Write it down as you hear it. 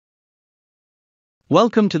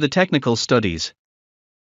Welcome to the technical studies.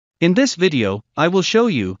 In this video, I will show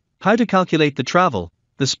you how to calculate the travel,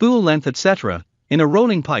 the spool length etc. in a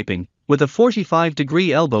rolling piping with a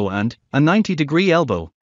 45-degree elbow and a 90-degree elbow.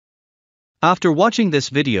 After watching this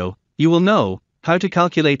video, you will know how to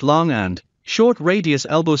calculate long and short radius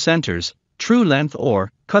elbow centers, true length or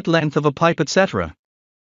cut length of a pipe etc.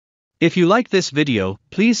 If you like this video,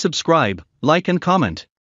 please subscribe, like and comment.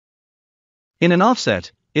 In an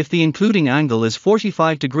offset, if the including angle is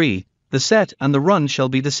 45 degree, the set and the run shall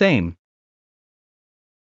be the same.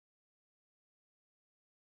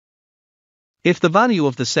 If the value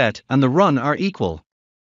of the set and the run are equal,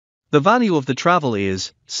 the value of the travel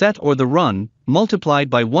is set or the run multiplied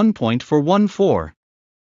by 1.414.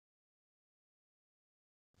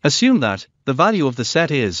 Assume that the value of the set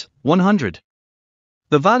is 100.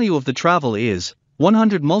 The value of the travel is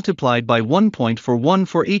 100 multiplied by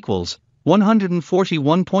 1.414 equals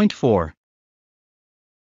 141.4.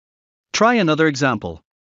 Try another example.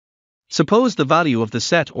 Suppose the value of the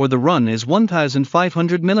set or the run is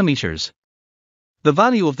 1500 millimeters. The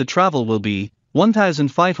value of the travel will be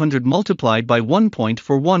 1500 multiplied by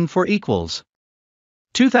 1.414 equals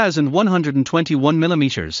 2121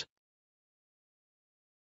 millimeters.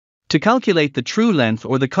 To calculate the true length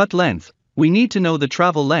or the cut length, we need to know the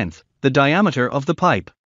travel length, the diameter of the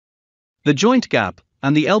pipe, the joint gap,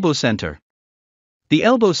 and the elbow center. The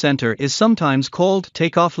elbow center is sometimes called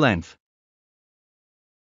takeoff length.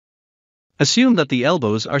 Assume that the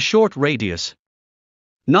elbows are short radius.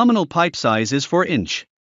 Nominal pipe size is 4 inch.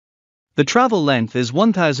 The travel length is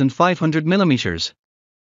 1500 millimeters.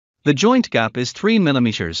 The joint gap is 3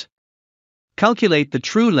 millimeters. Calculate the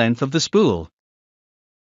true length of the spool.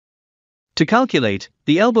 To calculate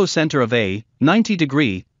the elbow center of a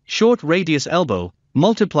 90-degree short radius elbow,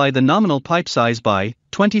 multiply the nominal pipe size by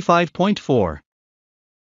 25.4.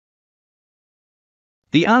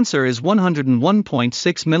 The answer is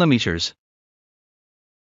 101.6 millimeters.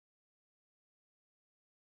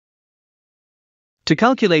 To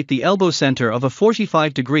calculate the elbow center of a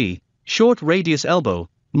 45-degree short radius elbow,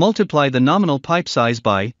 multiply the nominal pipe size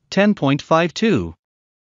by 10.52.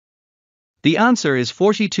 The answer is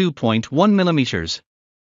 42.1 millimeters.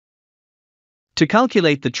 To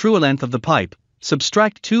calculate the true length of the pipe,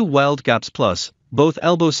 subtract 2 weld gaps plus both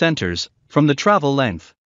elbow centers from the travel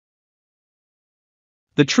length.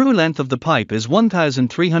 The true length of the pipe is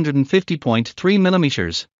 1350.3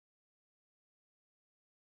 millimeters.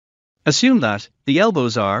 Assume that the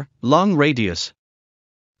elbows are long radius.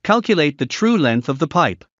 Calculate the true length of the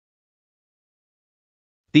pipe.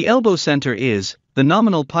 The elbow center is the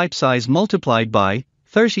nominal pipe size multiplied by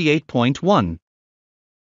 38.1.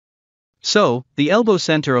 So, the elbow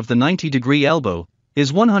center of the 90-degree elbow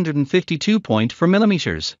is 152.4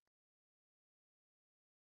 millimeters.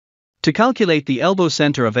 To calculate the elbow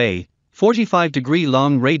center of a 45-degree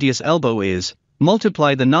long radius elbow is,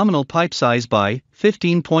 multiply the nominal pipe size by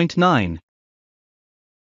 15.9.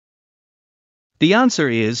 The answer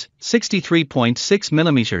is 63.6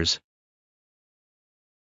 millimeters.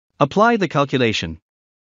 Apply the calculation.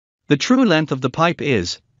 The true length of the pipe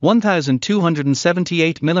is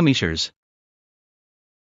 1278 millimeters.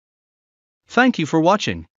 Thank you for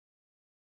watching.